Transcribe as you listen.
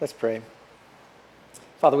Let's pray.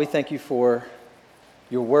 Father, we thank you for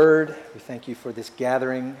your word. We thank you for this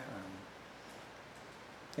gathering,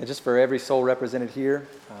 and just for every soul represented here.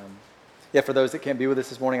 For those that can't be with us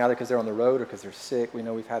this morning, either because they're on the road or because they're sick, we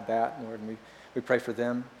know we've had that, Lord, and we pray for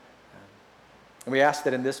them. And we ask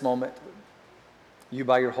that in this moment, you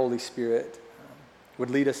by your Holy Spirit would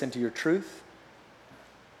lead us into your truth.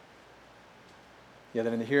 That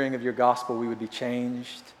in the hearing of your gospel, we would be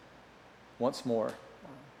changed once more.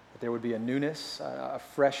 That there would be a newness, a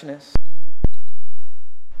freshness,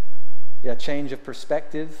 a change of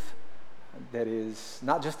perspective that is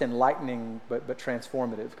not just enlightening, but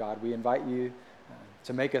transformative, God. We invite you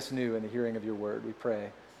to make us new in the hearing of your word. We pray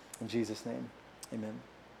in Jesus' name. Amen.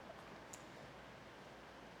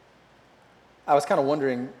 I was kind of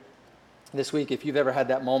wondering this week if you've ever had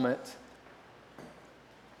that moment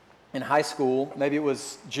in high school, maybe it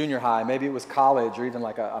was junior high, maybe it was college, or even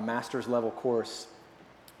like a master's level course,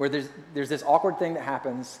 where there's this awkward thing that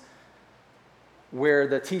happens where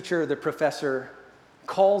the teacher, the professor,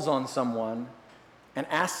 calls on someone and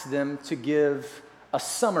asks them to give a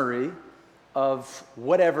summary of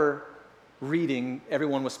whatever reading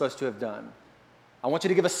everyone was supposed to have done. I want you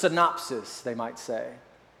to give a synopsis, they might say.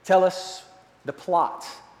 Tell us the plot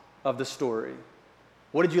of the story.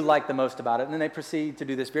 What did you like the most about it? And then they proceed to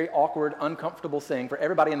do this very awkward, uncomfortable thing for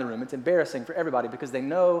everybody in the room. It's embarrassing for everybody because they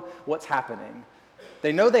know what's happening.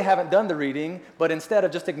 They know they haven't done the reading, but instead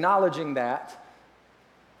of just acknowledging that,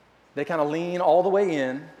 they kind of lean all the way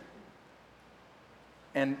in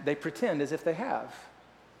and they pretend as if they have.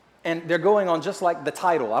 And they're going on just like the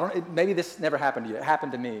title. Maybe this never happened to you. It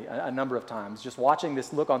happened to me a number of times. Just watching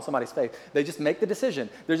this look on somebody's face, they just make the decision.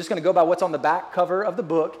 They're just going to go by what's on the back cover of the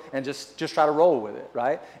book and just try to roll with it,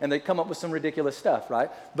 right? And they come up with some ridiculous stuff, right?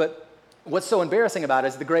 But what's so embarrassing about it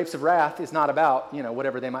is the grapes of wrath is not about,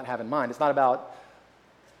 whatever they might have in mind. It's not about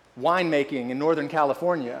winemaking in Northern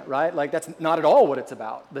California, right? Like that's not at all what it's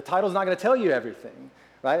about. The title's not going to tell you everything,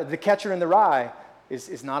 right? The Catcher in the Rye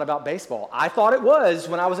is not about baseball. I thought it was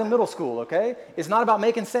when I was in middle school, okay? It's not about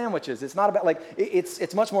making sandwiches. It's not about,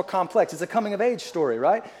 it's much more complex. It's a coming-of-age story,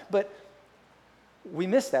 right? But we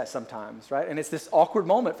miss that sometimes, right? And it's this awkward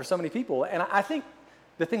moment for so many people. And I think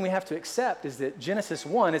the thing we have to accept is that Genesis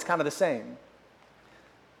 1 is kind of the same.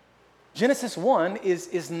 Genesis 1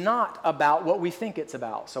 is not about what we think it's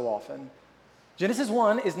about so often. Genesis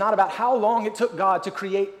 1 is not about how long it took God to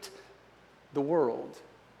create the world.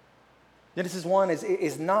 Genesis 1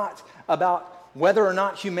 is not about whether or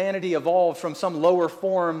not humanity evolved from some lower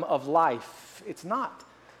form of life. It's not.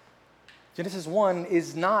 Genesis 1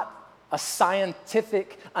 is not a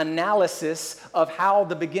scientific analysis of how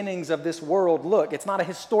the beginnings of this world look. It's not a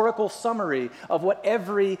historical summary of what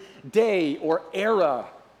every day or era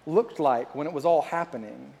looked like when it was all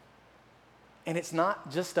happening. And it's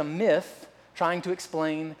not just a myth trying to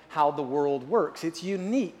explain how the world works. It's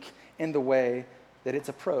unique in the way that it's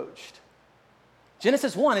approached.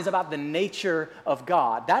 Genesis 1 is about the nature of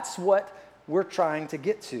God. That's what we're trying to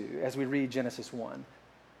get to as we read Genesis 1.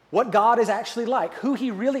 What God is actually like, who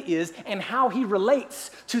he really is, and how he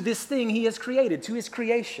relates to this thing he has created, to his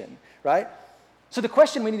creation, right? So the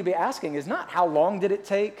question we need to be asking is not how long did it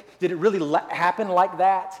take? Did it really happen like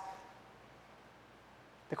that?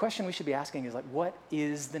 The question we should be asking is what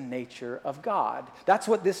is the nature of God? That's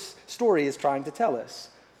what this story is trying to tell us.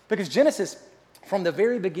 Because Genesis, from the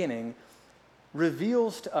very beginning,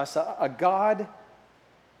 reveals to us a God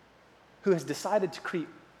who has decided to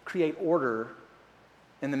create order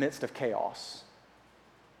in the midst of chaos.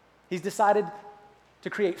 He's decided to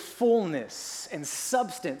create fullness and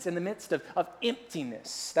substance in the midst of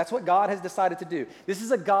emptiness. That's what God has decided to do. This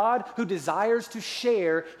is a God who desires to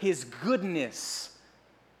share his goodness.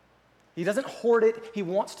 He doesn't hoard it. He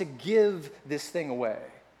wants to give this thing away,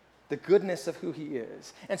 the goodness of who he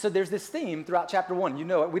is. And so there's this theme throughout chapter 1. You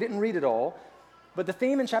know it. We didn't read it all. But the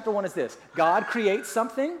theme in chapter 1 is this. God creates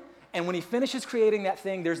something, and when he finishes creating that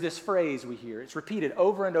thing, there's this phrase we hear. It's repeated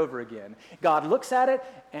over and over again. God looks at it,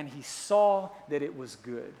 and he saw that it was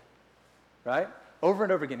good, right? Over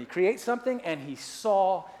and over again. He creates something, and he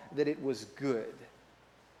saw that it was good.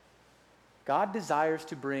 God desires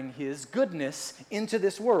to bring his goodness into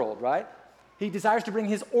this world, right? He desires to bring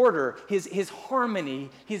his order, his harmony,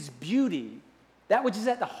 his beauty, that which is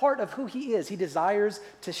at the heart of who he is. He desires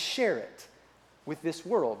to share it with this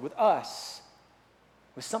world, with us,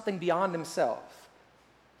 with something beyond himself.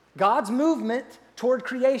 God's movement toward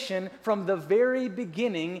creation from the very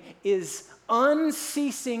beginning is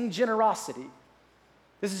unceasing generosity.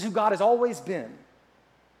 This is who God has always been.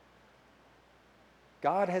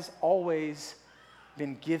 God has always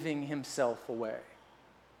been giving himself away.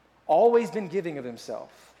 Always been giving of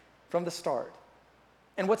himself. from the start.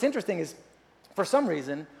 And what's interesting is, for some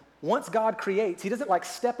reason, once God creates, he doesn't like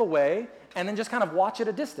step away and then just kind of watch at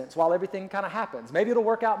a distance while everything kind of happens. Maybe it'll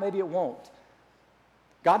work out, maybe it won't.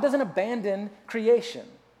 God doesn't abandon creation.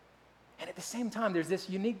 And at the same time, there's this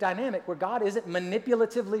unique dynamic where God isn't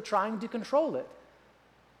manipulatively trying to control it.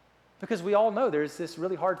 Because we all know there's this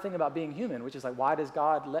really hard thing about being human, which is like, why does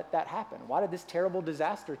God let that happen? Why did this terrible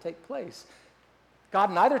disaster take place?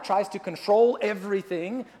 God neither tries to control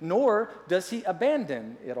everything, nor does he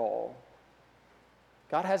abandon it all.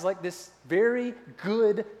 God has like this very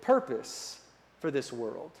good purpose for this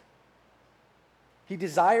world. He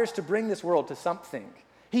desires to bring this world to something.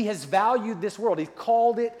 He has valued this world. He's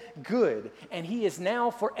called it good. And he is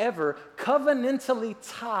now forever covenantally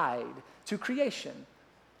tied to creation.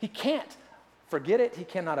 He can't forget it. He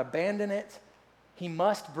cannot abandon it. He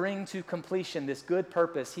must bring to completion this good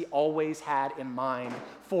purpose he always had in mind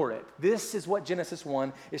for it. This is what Genesis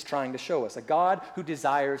 1 is trying to show us. A God who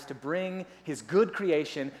desires to bring his good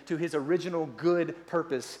creation to his original good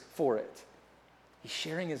purpose for it. He's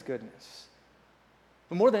sharing his goodness.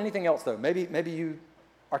 But more than anything else, though, maybe you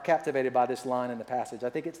are captivated by this line in the passage. I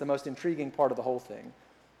think it's the most intriguing part of the whole thing.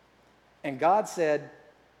 And God said,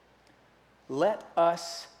 "Let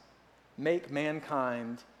us make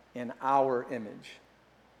mankind in our image."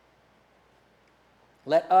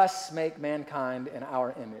 Let us make mankind in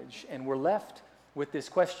our image. And we're left with this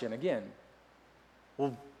question again.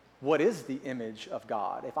 Well, what is the image of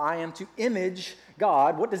God? If I am to image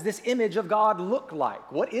God, what does this image of God look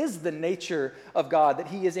like? What is the nature of God that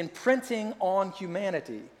he is imprinting on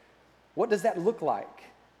humanity? What does that look like?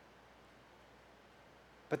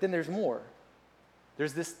 But then there's more.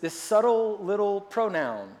 There's this subtle little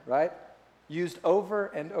pronoun, right? Used over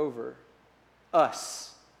and over.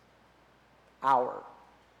 Us. Our.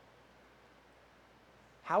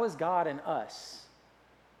 How is God in us?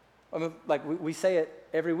 I mean, like we say it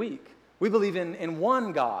every week. We believe in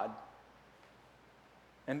one God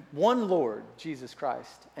and one Lord, Jesus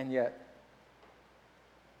Christ, and yet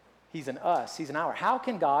he's in us, he's in our. How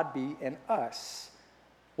can God be in us?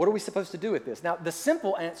 What are we supposed to do with this? Now, the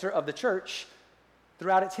simple answer of the church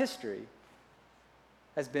throughout its history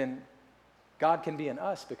has been God can be in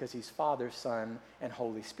us because he's Father, Son, and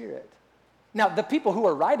Holy Spirit. Now, the people who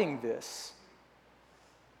are writing this,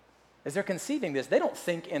 as they're conceiving this, they don't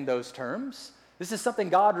think in those terms. This is something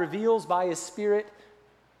God reveals by his Spirit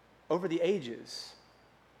over the ages.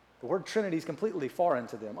 The word Trinity is completely foreign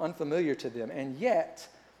to them, unfamiliar to them, and yet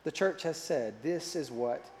the church has said this is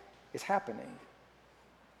what is happening.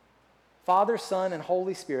 Father, Son, and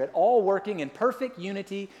Holy Spirit, all working in perfect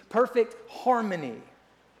unity, perfect harmony,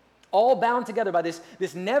 all bound together by this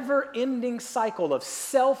never-ending cycle of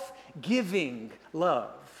self-giving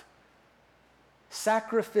love.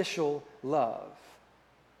 Sacrificial love.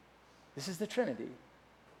 This is the Trinity.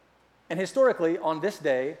 And historically, on this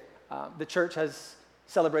day, the church has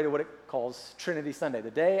celebrated what it calls Trinity Sunday.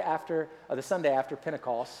 The Sunday after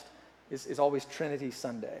Pentecost is always Trinity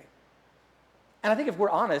Sunday. And I think if we're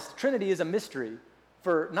honest, Trinity is a mystery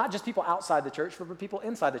for not just people outside the church, but for people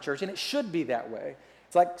inside the church, and it should be that way.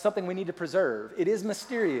 It's like something we need to preserve. It is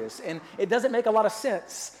mysterious, and it doesn't make a lot of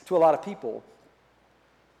sense to a lot of people.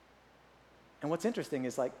 And what's interesting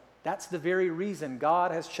is that's the very reason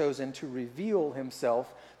God has chosen to reveal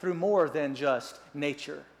himself through more than just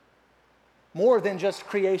nature, more than just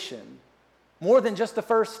creation, more than just the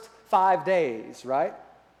first 5 days, right?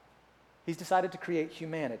 He's decided to create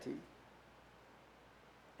humanity.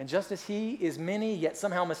 And just as he is many, yet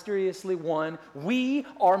somehow mysteriously one, we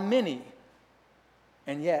are many,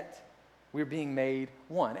 and yet we're being made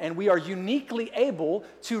one. And we are uniquely able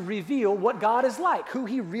to reveal what God is like, who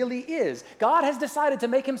he really is. God has decided to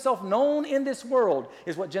make himself known in this world,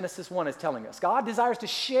 is what Genesis 1 is telling us. God desires to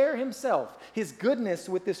share himself, his goodness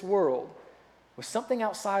with this world, with something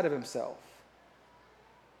outside of himself.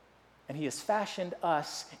 And he has fashioned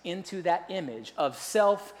us into that image of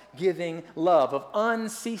self-giving love, of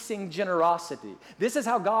unceasing generosity. This is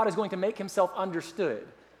how God is going to make himself understood,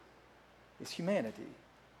 is humanity.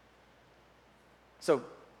 So,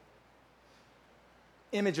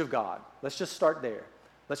 image of God. Let's just start there.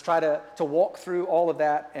 Let's try to walk through all of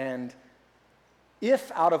that. And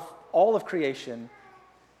if out of all of creation,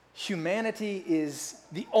 humanity is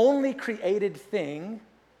the only created thing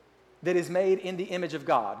that is made in the image of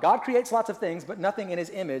God. God creates lots of things, but nothing in his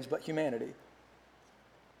image but humanity.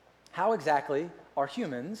 How exactly are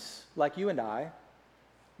humans, like you and I,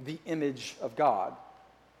 the image of God?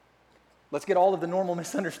 Let's get all of the normal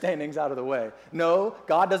misunderstandings out of the way. No,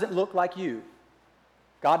 God doesn't look like you.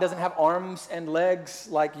 God doesn't have arms and legs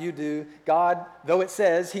like you do. God, though it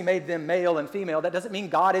says he made them male and female, that doesn't mean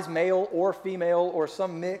God is male or female or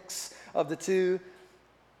some mix of the two.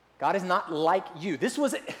 God is not like you. This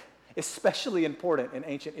was especially important in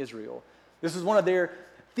ancient Israel. This was one of their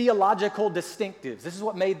theological distinctives. This is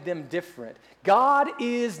what made them different. God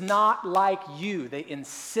is not like you, they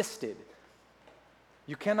insisted.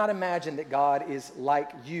 You cannot imagine that God is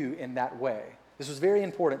like you in that way. This was very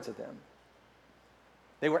important to them.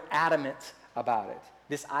 They were adamant about it.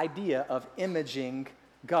 This idea of imaging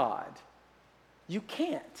God. You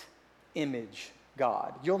can't image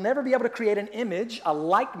God. You'll never be able to create an image, a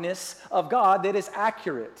likeness of God that is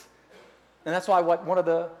accurate. And that's why one of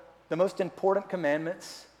the most important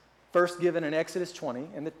commandments, first given in Exodus 20,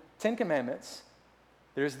 in the 10 Commandments,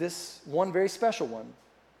 there's this one very special one,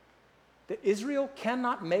 that Israel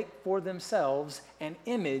cannot make for themselves an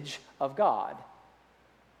image of God.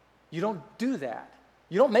 You don't do that.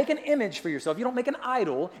 You don't make an image for yourself. You don't make an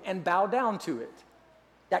idol and bow down to it.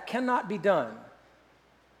 That cannot be done.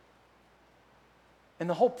 And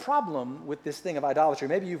the whole problem with this thing of idolatry,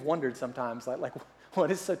 maybe you've wondered sometimes, like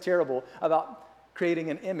what is so terrible about creating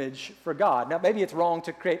an image for God? Now, maybe it's wrong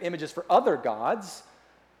to create images for other gods,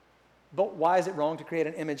 but why is it wrong to create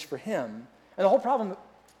an image for Him? And the whole problem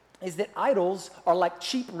is that idols are like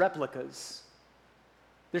cheap replicas.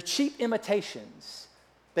 They're cheap imitations.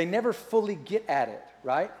 They never fully get at it,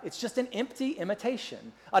 right? It's just an empty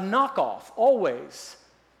imitation, a knockoff, always.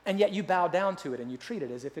 And yet you bow down to it and you treat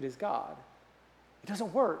it as if it is God. It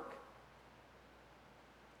doesn't work.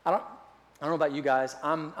 I don't know about you guys.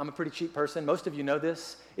 I'm a pretty cheap person. Most of you know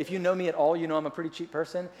this. If you know me at all, you know I'm a pretty cheap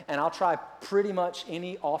person. And I'll try pretty much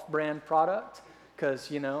any off-brand product because,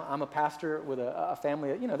 I'm a pastor with a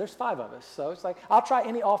family. There's 5 of us. So it's like, I'll try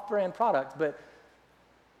any off-brand product, but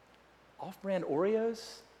off-brand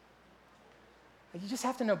Oreos? You just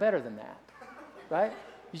have to know better than that, right?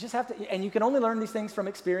 You just have to, and you can only learn these things from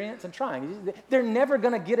experience and trying. They're never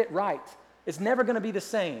going to get it right. It's never going to be the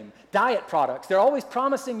same. Diet products, they're always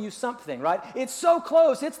promising you something, right? It's so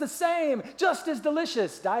close, it's the same, just as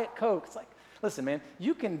delicious. Diet Coke, it's like, listen, man,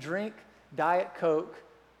 you can drink Diet Coke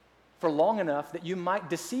for long enough that you might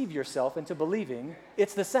deceive yourself into believing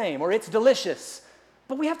it's the same or it's delicious.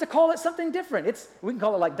 But we have to call it something different. We can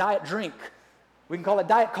call it like diet drink. We can call it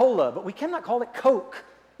Diet Cola, but we cannot call it Coke.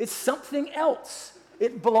 It's something else.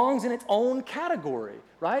 It belongs in its own category,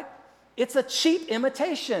 right? It's a cheap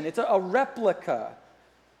imitation. It's a replica.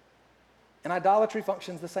 And idolatry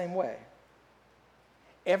functions the same way.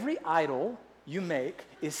 Every idol you make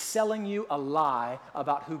is selling you a lie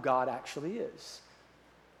about who God actually is.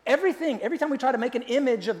 Every time we try to make an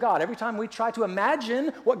image of God, every time we try to imagine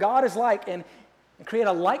what God is like and create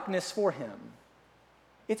a likeness for Him,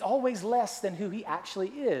 it's always less than who He actually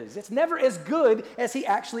is. It's never as good as He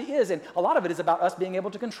actually is. And a lot of it is about us being able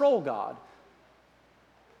to control God,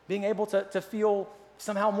 being able to feel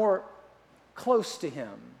somehow more close to Him,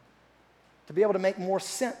 to be able to make more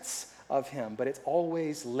sense of Him, but it's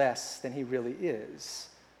always less than He really is.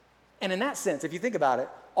 And in that sense, if you think about it,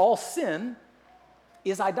 all sin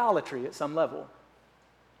is idolatry at some level.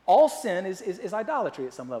 All sin is idolatry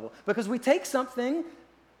at some level because we take something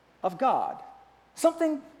of God,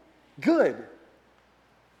 something good,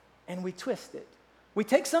 and we twist it. We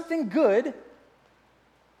take something good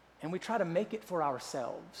and we try to make it for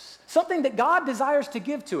ourselves. Something that God desires to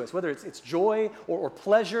give to us, whether it's joy or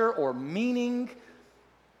pleasure or meaning.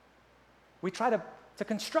 We try to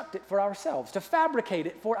construct it for ourselves, to fabricate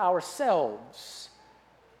it for ourselves,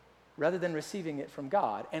 rather than receiving it from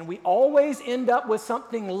God. And we always end up with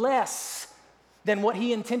something less than what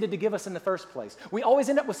He intended to give us in the first place. We always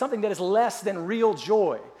end up with something that is less than real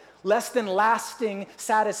joy, less than lasting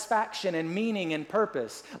satisfaction and meaning and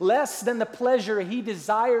purpose, less than the pleasure He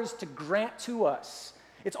desires to grant to us.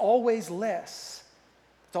 It's always less.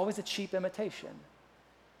 It's always a cheap imitation.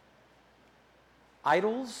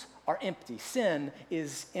 Idols are empty. Sin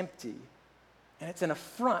is empty. And it's an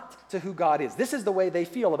affront to who God is. This is the way they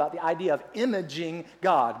feel about the idea of imaging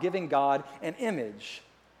God, giving God an image.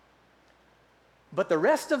 But the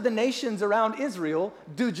rest of the nations around Israel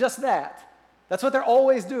do just that. That's what they're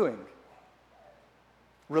always doing.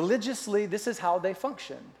 Religiously, this is how they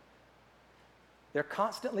functioned. They're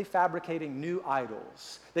constantly fabricating new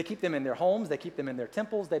idols. They keep them in their homes. They keep them in their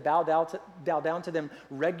temples. They bow down to them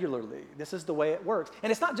regularly. This is the way it works.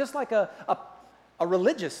 And it's not just like a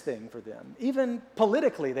religious thing for them. Even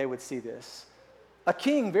politically, they would see this. A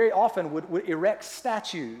king very often would erect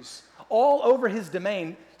statues all over his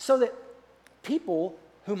domain so that people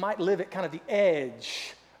who might live at kind of the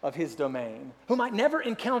edge of his domain, who might never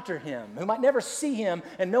encounter him, who might never see him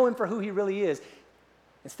and know him for who he really is,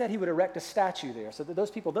 Instead, he would erect a statue there so that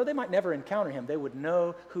those people, though they might never encounter him, they would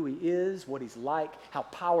know who he is, what he's like, how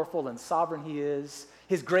powerful and sovereign he is,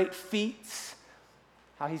 his great feats,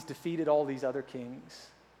 how he's defeated all these other kings.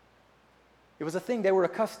 It was a thing they were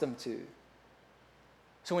accustomed to.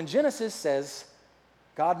 So when Genesis says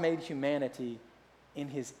God made humanity in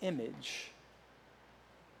his image,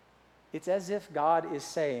 it's as if God is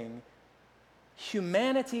saying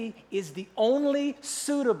humanity is the only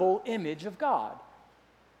suitable image of God.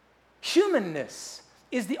 Humanness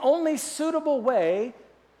is the only suitable way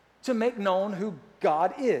to make known who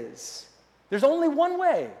God is. There's only one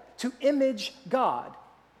way to image God,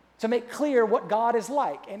 to make clear what God is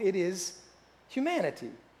like, and it is humanity.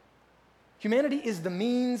 Humanity is the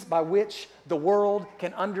means by which the world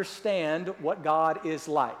can understand what God is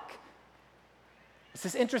like. It's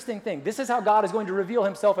this interesting thing. This is how God is going to reveal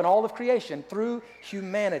himself in all of creation, through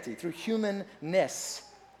humanity, through humanness.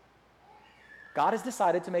 God has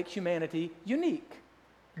decided to make humanity unique,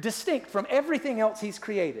 distinct from everything else he's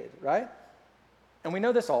created, right? And we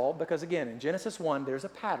know this all because, again, in Genesis 1, there's a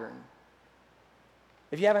pattern.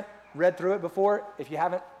 If you haven't read through it before, if you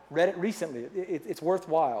haven't read it recently, it's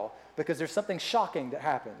worthwhile because there's something shocking that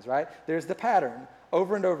happens, right? There's the pattern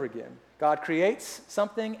over and over again. God creates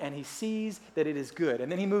something and he sees that it is good, and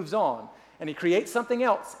then he moves on. And he creates something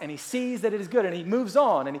else and he sees that it is good, and he moves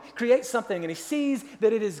on, and he creates something and he sees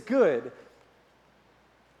that it is good.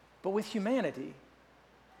 But with humanity,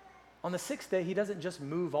 on the sixth day, he doesn't just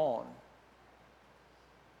move on.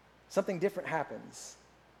 Something different happens.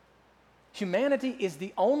 Humanity is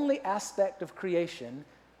the only aspect of creation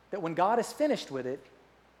that when God is finished with it,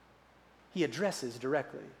 he addresses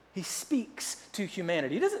directly. He speaks to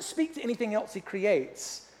humanity. He doesn't speak to anything else he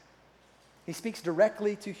creates. He speaks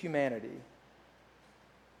directly to humanity.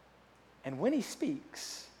 And when he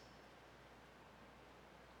speaks,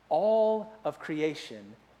 all of creation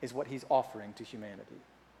is what he's offering to humanity.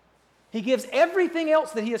 He gives everything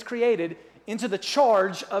else that he has created into the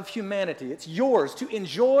charge of humanity. It's yours to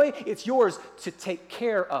enjoy, it's yours to take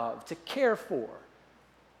care of, to care for.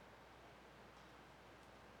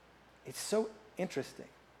 It's so interesting.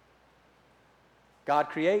 God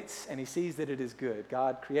creates and he sees that it is good.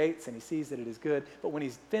 God creates and he sees that it is good. But when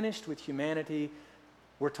he's finished with humanity,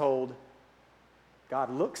 we're told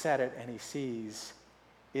God looks at it and he sees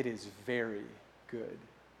it is very good.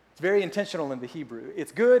 It's very intentional in the Hebrew.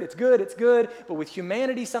 It's good, it's good, it's good, but with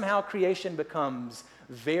humanity, somehow creation becomes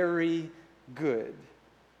very good.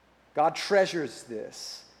 God treasures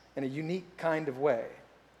this in a unique kind of way.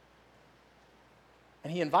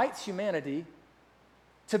 And he invites humanity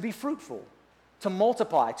to be fruitful, to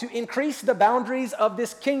multiply, to increase the boundaries of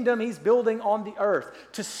this kingdom he's building on the earth,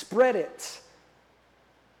 to spread it.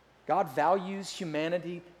 God values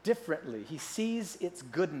humanity differently. He sees its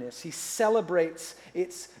goodness. He celebrates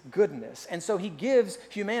its goodness. And so he gives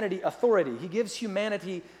humanity authority. He gives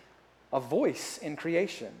humanity a voice in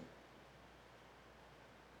creation.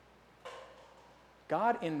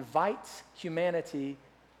 God invites humanity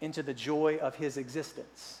into the joy of his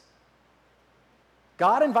existence.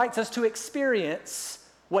 God invites us to experience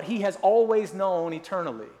what he has always known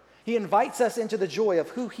eternally. He invites us into the joy of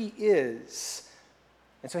who he is.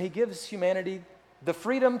 And so he gives humanity the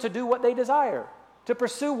freedom to do what they desire, to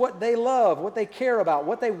pursue what they love, what they care about,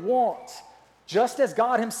 what they want. Just as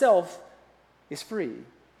God himself is free,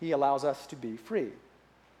 he allows us to be free.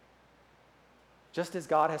 Just as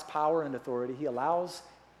God has power and authority, he allows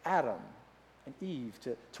Adam and Eve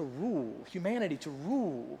to rule, humanity to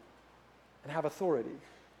rule and have authority.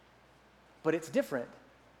 But it's different.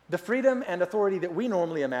 The freedom and authority that we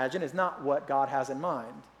normally imagine is not what God has in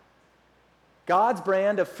mind. God's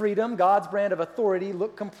brand of freedom, God's brand of authority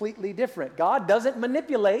look completely different. God doesn't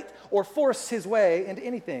manipulate or force his way into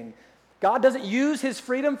anything. God doesn't use his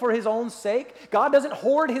freedom for his own sake. God doesn't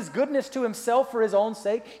hoard his goodness to himself for his own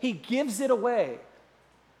sake. He gives it away.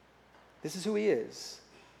 This is who he is.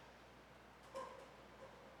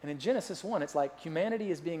 And in Genesis 1, it's like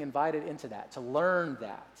humanity is being invited into that, to learn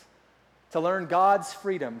that, to learn God's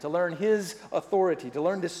freedom, to learn his authority, to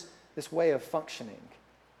learn this way of functioning.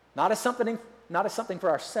 Not as something for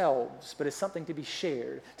ourselves, but as something to be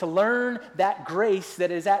shared. To learn that grace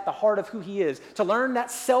that is at the heart of who he is. To learn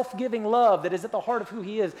that self-giving love that is at the heart of who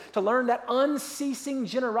he is. To learn that unceasing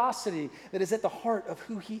generosity that is at the heart of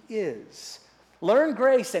who he is. Learn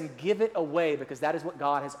grace and give it away, because that is what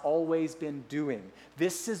God has always been doing.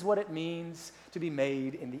 This is what it means to be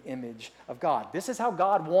made in the image of God. This is how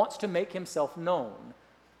God wants to make himself known,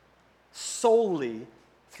 solely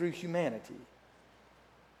through humanity.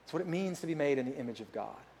 It's what it means to be made in the image of God.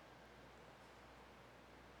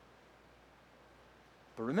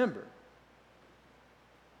 But remember,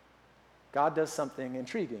 God does something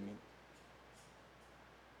intriguing.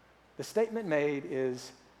 The statement made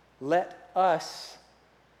is, let us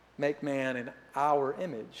make man in our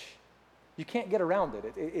image. You can't get around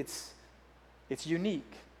it. It's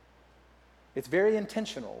unique. It's very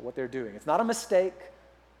intentional what they're doing. It's not a mistake.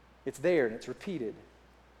 It's there and it's repeated.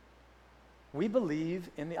 We believe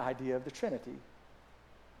in the idea of the Trinity.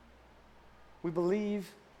 We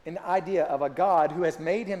believe in the idea of a God who has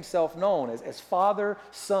made himself known as Father,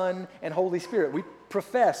 Son, and Holy Spirit. We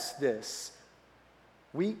profess this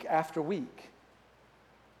week after week.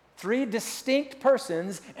 3 distinct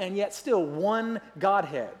persons and yet still one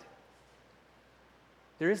Godhead.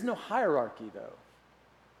 There is no hierarchy, though.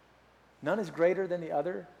 None is greater than the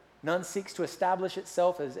other. None seeks to establish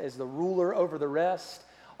itself as the ruler over the rest.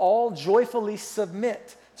 All joyfully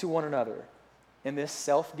submit to one another in this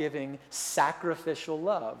self-giving, sacrificial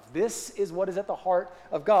love. This is what is at the heart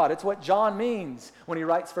of God. It's what John means when he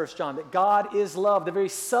writes 1 John, that God is love. The very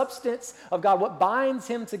substance of God, what binds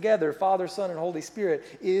him together, Father, Son, and Holy Spirit,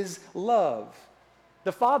 is love.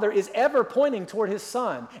 The Father is ever pointing toward his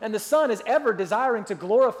Son, and the Son is ever desiring to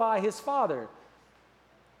glorify his Father.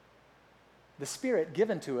 The Spirit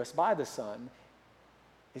given to us by the Son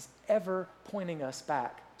is ever pointing us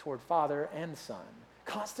back toward Father and Son,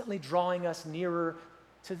 constantly drawing us nearer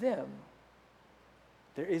to them.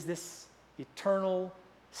 There is this eternal,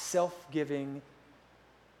 self-giving,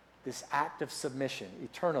 this act of submission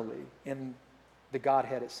eternally in the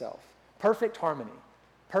Godhead itself. Perfect harmony,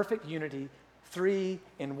 perfect unity, 3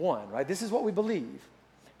 in 1, right? This is what we believe.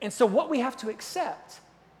 And so what we have to accept,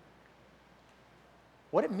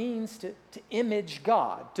 what it means to image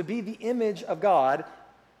God, to be the image of God,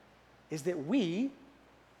 is that we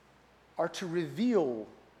are to reveal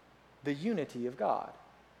the unity of God,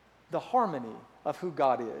 the harmony of who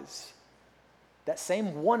God is. That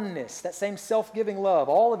same oneness, that same self-giving love,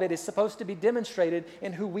 all of it is supposed to be demonstrated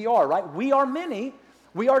in who we are, right? We are many,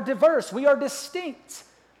 we are diverse, we are distinct.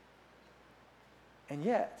 And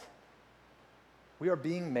yet, we are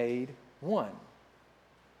being made one.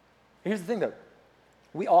 Here's the thing though,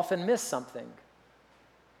 we often miss something.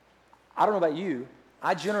 I don't know about you,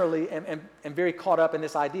 I generally am very caught up in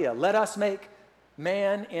this idea. Let us make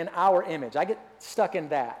man in our image. I get stuck in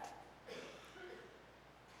that.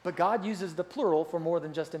 But God uses the plural for more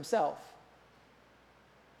than just himself.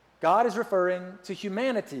 God is referring to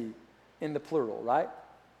humanity in the plural, right?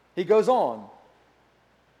 He goes on.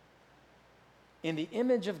 In the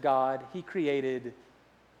image of God, he created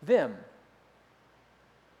them.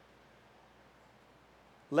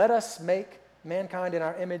 Let us make mankind in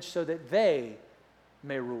our image so that they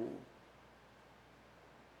may rule.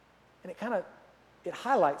 And it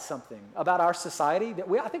highlights something about our society that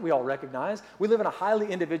I think we all recognize. We live in a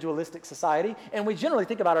highly individualistic society, and we generally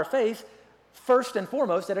think about our faith first and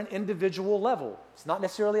foremost at an individual level. It's not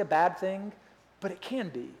necessarily a bad thing, but it can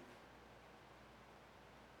be.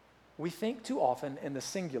 We think too often in the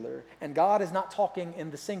singular, and God is not talking in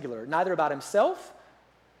the singular, neither about himself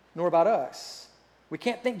nor about us. We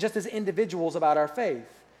can't think just as individuals about our faith.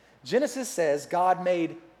 Genesis says God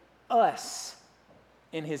made us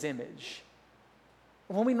in his image.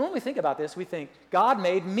 When we normally think about this, we think, God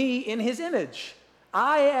made me in his image.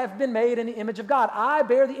 I have been made in the image of God. I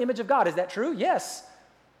bear the image of God. Is that true? Yes.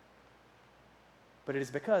 But it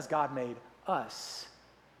is because God made us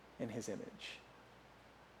in his image.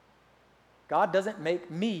 God doesn't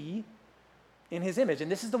make me in his image.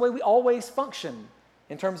 And this is the way we always function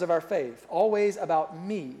in terms of our faith, always about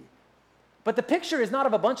me. But the picture is not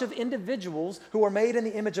of a bunch of individuals who are made in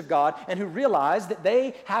the image of God and who realize that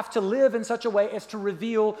they have to live in such a way as to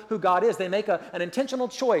reveal who God is. They make an intentional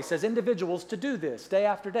choice as individuals to do this day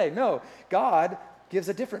after day. No, God gives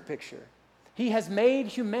a different picture. He has made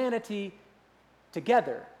humanity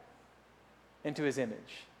together into his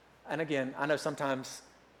image. And again, I know sometimes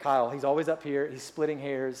Kyle, he's always up here, he's splitting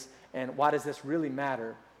hairs, and why does this really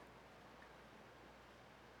matter?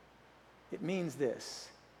 It means this.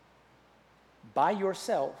 By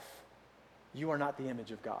yourself, you are not the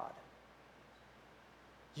image of God.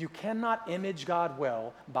 You cannot image God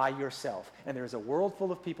well by yourself. And there is a world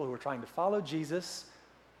full of people who are trying to follow Jesus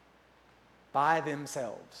by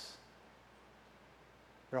themselves.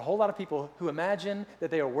 There are a whole lot of people who imagine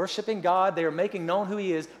that they are worshiping God, they are making known who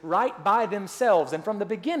he is right by themselves. And from the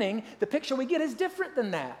beginning, the picture we get is different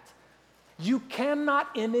than that. You cannot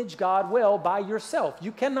image God well by yourself.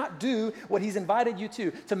 You cannot do what he's invited you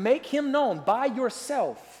to make him known by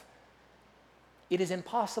yourself. It is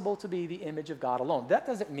impossible to be the image of God alone. That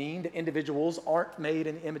doesn't mean that individuals aren't made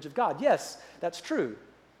in the image of God. Yes, that's true.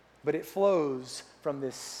 But it flows from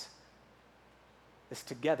this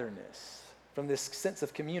togetherness, from this sense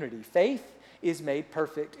of community. Faith is made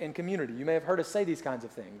perfect in community. You may have heard us say these kinds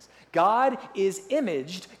of things. God is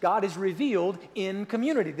imaged, God is revealed in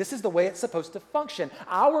community. This is the way it's supposed to function.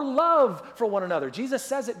 Our love for one another. Jesus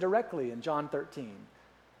says it directly in John 13.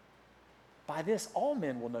 By this, all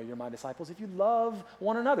men will know you're my disciples if you love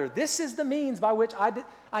one another. This is the means by which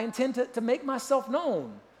I intend to make myself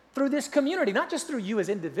known, through this community, not just through you as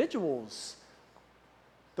individuals.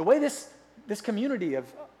 The way this community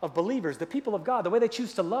of believers, the people of God, the way they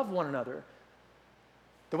choose to love one another,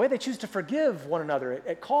 the way they choose to forgive one another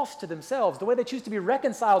at cost to themselves, the way they choose to be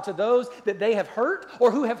reconciled to those that they have hurt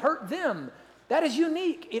or who have hurt them, that is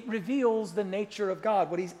unique. It reveals the nature of God,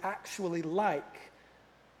 what he's actually like.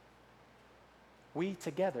 We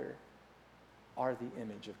together are the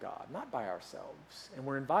image of God, not by ourselves. And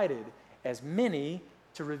we're invited as many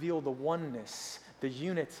to reveal the oneness, the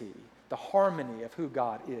unity, the harmony of who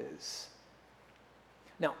God is.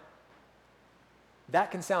 Now,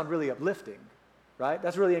 that can sound really uplifting, right?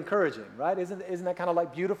 That's really encouraging, right? Isn't that kind of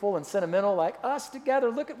like beautiful and sentimental? Like us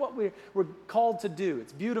together, look at what we're called to do.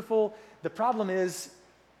 It's beautiful. The problem is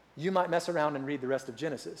you might mess around and read the rest of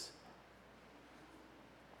Genesis.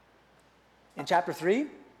 In chapter 3,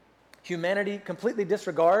 humanity completely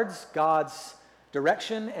disregards God's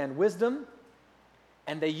direction and wisdom,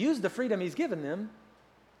 and they use the freedom he's given them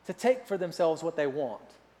to take for themselves what they want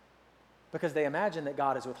because they imagine that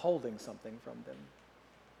God is withholding something from them.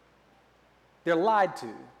 They're lied to.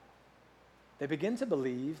 They begin to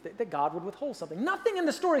believe that God would withhold something. Nothing in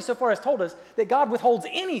the story so far has told us that God withholds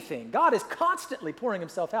anything. God is constantly pouring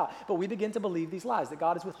himself out, but we begin to believe these lies, that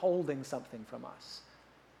God is withholding something from us.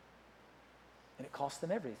 And it costs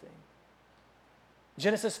them everything.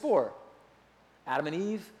 Genesis 4, Adam and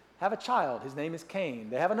Eve have a child. His name is Cain.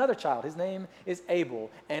 They have another child. His name is Abel.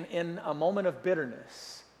 And in a moment of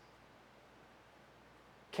bitterness,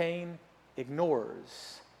 Cain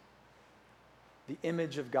ignores the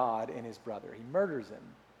image of God in his brother. He murders him.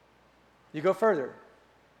 You go further.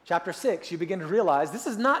 Chapter 6, you begin to realize this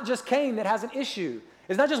is not just Cain that has an issue.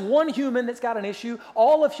 It's not just one human that's got an issue.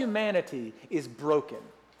 All of humanity is broken.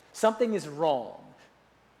 Something is wrong.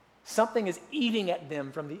 Something is eating at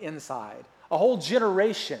them from the inside. A whole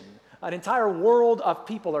generation, an entire world of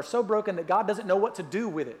people are so broken that God doesn't know what to do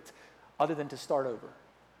with it other than to start over.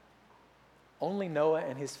 Only Noah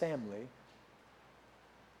and his family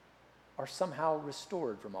are somehow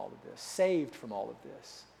restored from all of this, saved from all of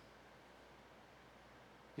this.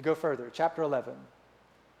 You go further, chapter 11.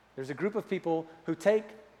 There's a group of people who take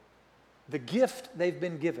the gift they've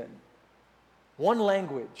been given, one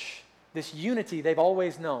language, this unity they've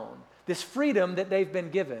always known, this freedom that they've been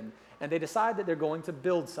given, and they decide that they're going to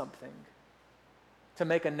build something to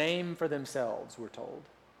make a name for themselves, we're told.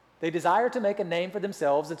 They desire to make a name for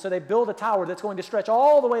themselves, and so they build a tower that's going to stretch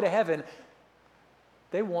all the way to heaven.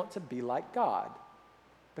 They want to be like God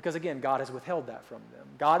because, again, God has withheld that from them.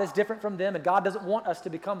 God is different from them, and God doesn't want us to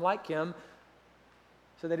become like him,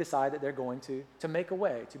 so they decide that they're going to make a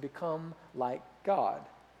way to become like God.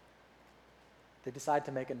 They decide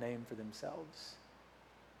to make a name for themselves.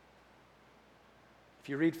 If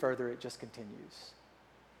you read further, it just continues.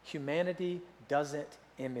 Humanity doesn't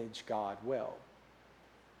image God well.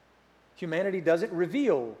 Humanity doesn't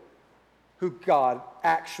reveal who God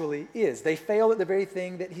actually is. They fail at the very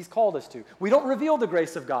thing that he's called us to. We don't reveal the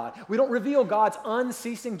grace of God. We don't reveal God's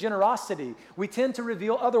unceasing generosity. We tend to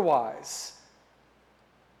reveal otherwise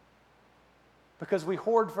because we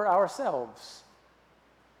hoard for ourselves.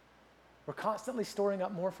 We're constantly storing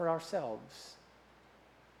up more for ourselves.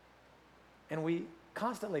 And we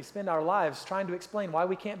constantly spend our lives trying to explain why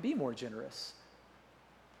we can't be more generous.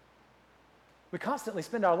 We constantly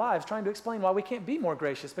spend our lives trying to explain why we can't be more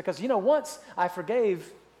gracious because, once I forgave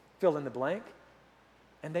fill in the blank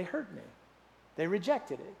and they hurt me. They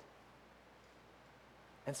rejected it.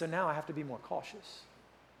 And so now I have to be more cautious.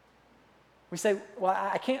 We say, well,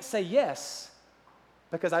 I can't say yes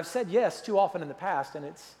because I've said yes too often in the past and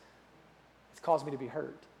it's caused me to be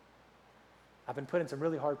hurt. I've been put in some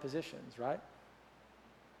really hard positions, right?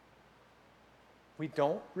 We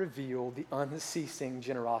don't reveal the unceasing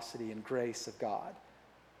generosity and grace of God.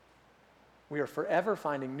 We are forever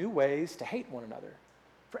finding new ways to hate one another,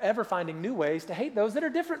 forever finding new ways to hate those that are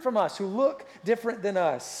different from us, who look different than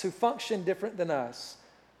us, who function different than us,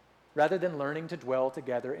 rather than learning to dwell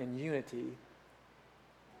together in unity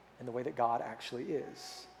in the way that God actually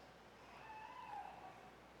is.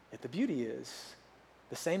 Yet the beauty is,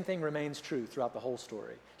 the same thing remains true throughout the whole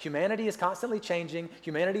story. Humanity is constantly changing.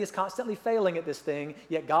 Humanity is constantly failing at this thing.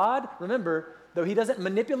 Yet God, remember, though he doesn't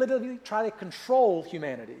manipulatively try to control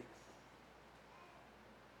humanity,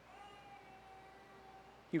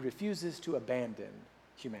 he refuses to abandon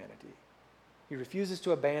humanity. He refuses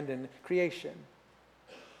to abandon creation.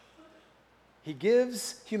 He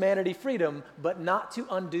gives humanity freedom, but not to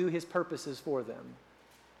undo his purposes for them.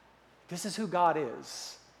 This is who God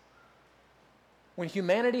is. When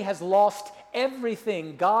humanity has lost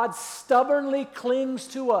everything, God stubbornly clings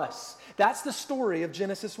to us. That's the story of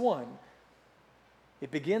Genesis 1.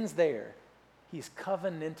 It begins there. He's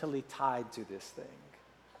covenantally tied to this thing.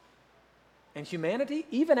 And humanity,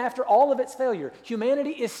 even after all of its failure,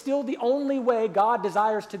 humanity is still the only way God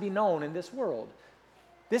desires to be known in this world.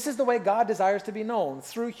 This is the way God desires to be known,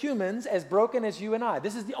 through humans as broken as you and I.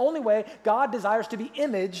 This is the only way God desires to be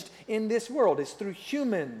imaged in this world. It's through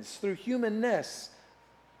humans, through humanness.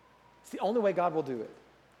 It's the only way God will do it.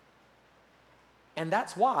 And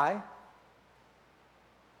that's why,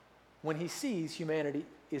 when he sees humanity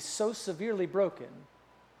is so severely broken,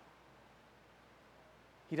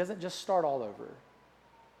 he doesn't just start all over.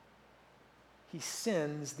 He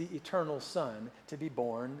sends the eternal Son to be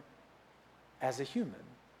born as a human.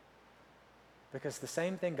 Because the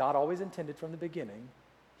same thing God always intended from the beginning,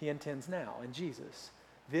 he intends now in Jesus.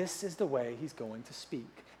 This is the way he's going to speak.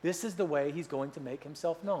 This is the way he's going to make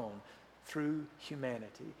himself known, through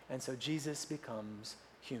humanity. And so Jesus becomes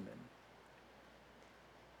human.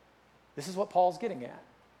 This is what Paul's getting at.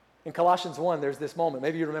 In Colossians 1, there's this moment.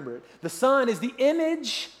 Maybe you remember it. The Son is the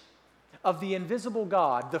image of the invisible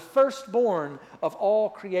God, the firstborn of all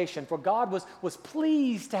creation. For God was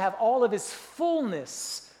pleased to have all of his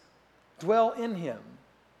fullness dwell in him.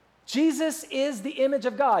 Jesus is the image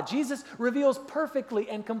of God. Jesus reveals perfectly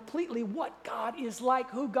and completely what God is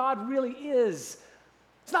like, who God really is.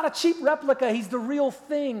 It's not a cheap replica. He's the real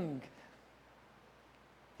thing.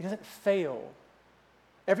 He doesn't fail.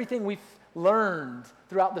 Everything we've learned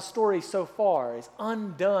throughout the story so far is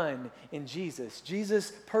undone in Jesus.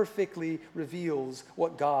 Jesus perfectly reveals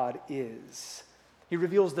what God is. He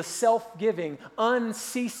reveals the self-giving,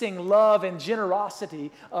 unceasing love and generosity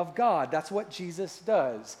of God. That's what Jesus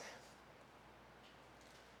does.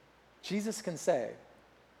 Jesus can say,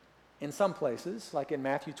 in some places, like in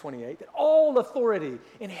Matthew 28, that all authority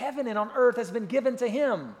in heaven and on earth has been given to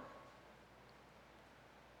him.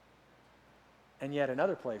 And yet in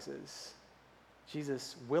other places,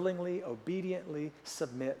 Jesus willingly, obediently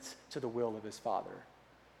submits to the will of his Father,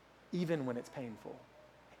 even when it's painful,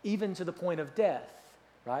 even to the point of death,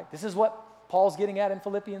 right? This is what Paul's getting at in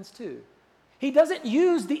Philippians 2. He doesn't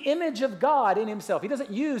use the image of God in himself. He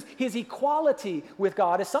doesn't use his equality with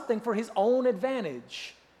God as something for his own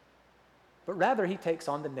advantage, but rather he takes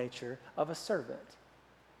on the nature of a servant.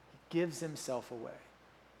 He gives himself away.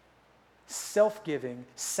 Self-giving,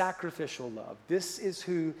 sacrificial love. This is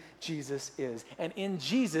who Jesus is. And in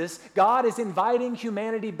Jesus, God is inviting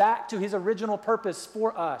humanity back to his original purpose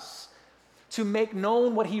for us, to make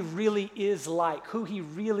known what he really is like, who he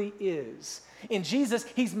really is. In Jesus,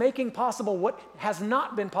 he's making possible what has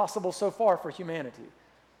not been possible so far for humanity.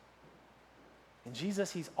 In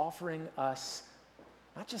Jesus, he's offering us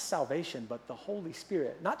not just salvation, but the Holy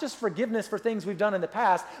Spirit. Not just forgiveness for things we've done in the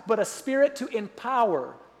past, but a spirit to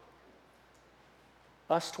empower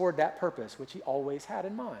us toward that purpose, which he always had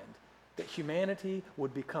in mind, that humanity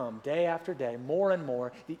would become, day after day, more and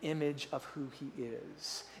more, the image of who he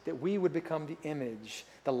is, that we would become the image,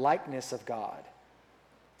 the likeness of God,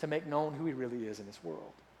 to make known who he really is in this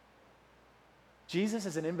world. Jesus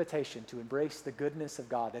is an invitation to embrace the goodness of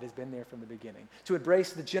God that has been there from the beginning, to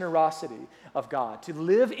embrace the generosity of God, to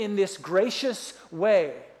live in this gracious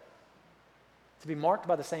way, to be marked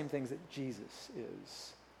by the same things that Jesus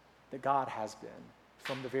is, that God has been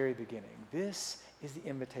from the very beginning. This is the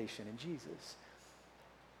invitation in Jesus.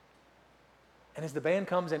 And as the band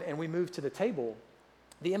comes in and we move to the table,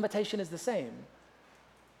 the invitation is the same.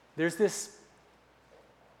 There's this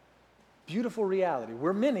beautiful reality.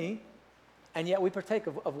 We're many, and yet we partake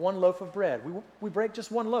of one loaf of bread. We break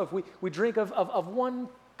just one loaf. We drink of one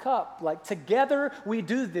cup. Like together we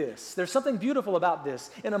do this. There's something beautiful about this.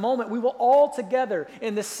 In a moment we will all together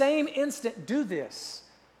in the same instant do this,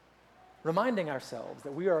 reminding ourselves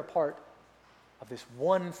that we are a part of this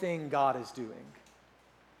one thing God is doing.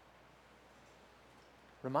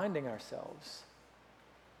 Reminding ourselves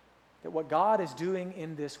that what God is doing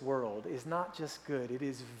in this world is not just good, it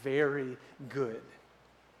is very good.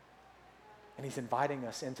 And he's inviting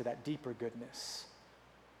us into that deeper goodness,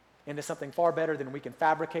 into something far better than we can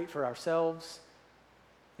fabricate for ourselves,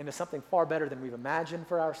 into something far better than we've imagined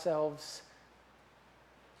for ourselves.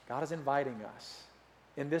 God is inviting us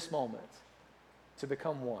in this moment to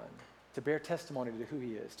become one, to bear testimony to who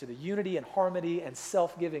he is, to the unity and harmony and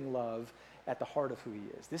self-giving love at the heart of who he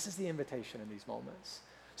is. This is the invitation in these moments.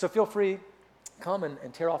 So feel free come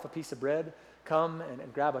and tear off a piece of bread. Come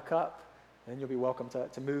and grab a cup, and then you'll be welcome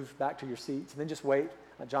to move back to your seats. And then just wait.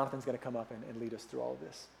 Jonathan's going to come up and lead us through all of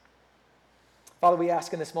this. Father, we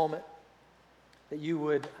ask in this moment that you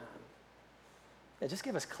would just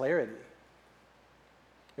give us clarity,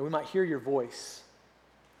 that we might hear your voice,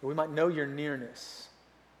 that we might know your nearness,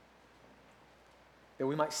 that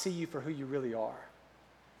we might see you for who you really are.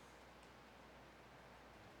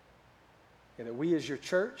 Yeah, that we as your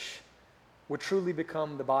church would truly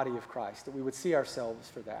become the body of Christ, that we would see ourselves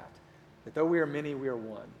for that though we are many, we are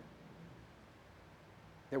one.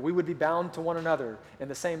 That we would be bound to one another in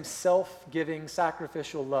the same self-giving,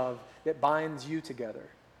 sacrificial love that binds you together.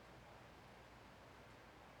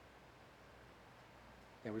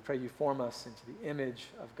 And we pray you form us into the image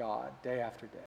of God day after day.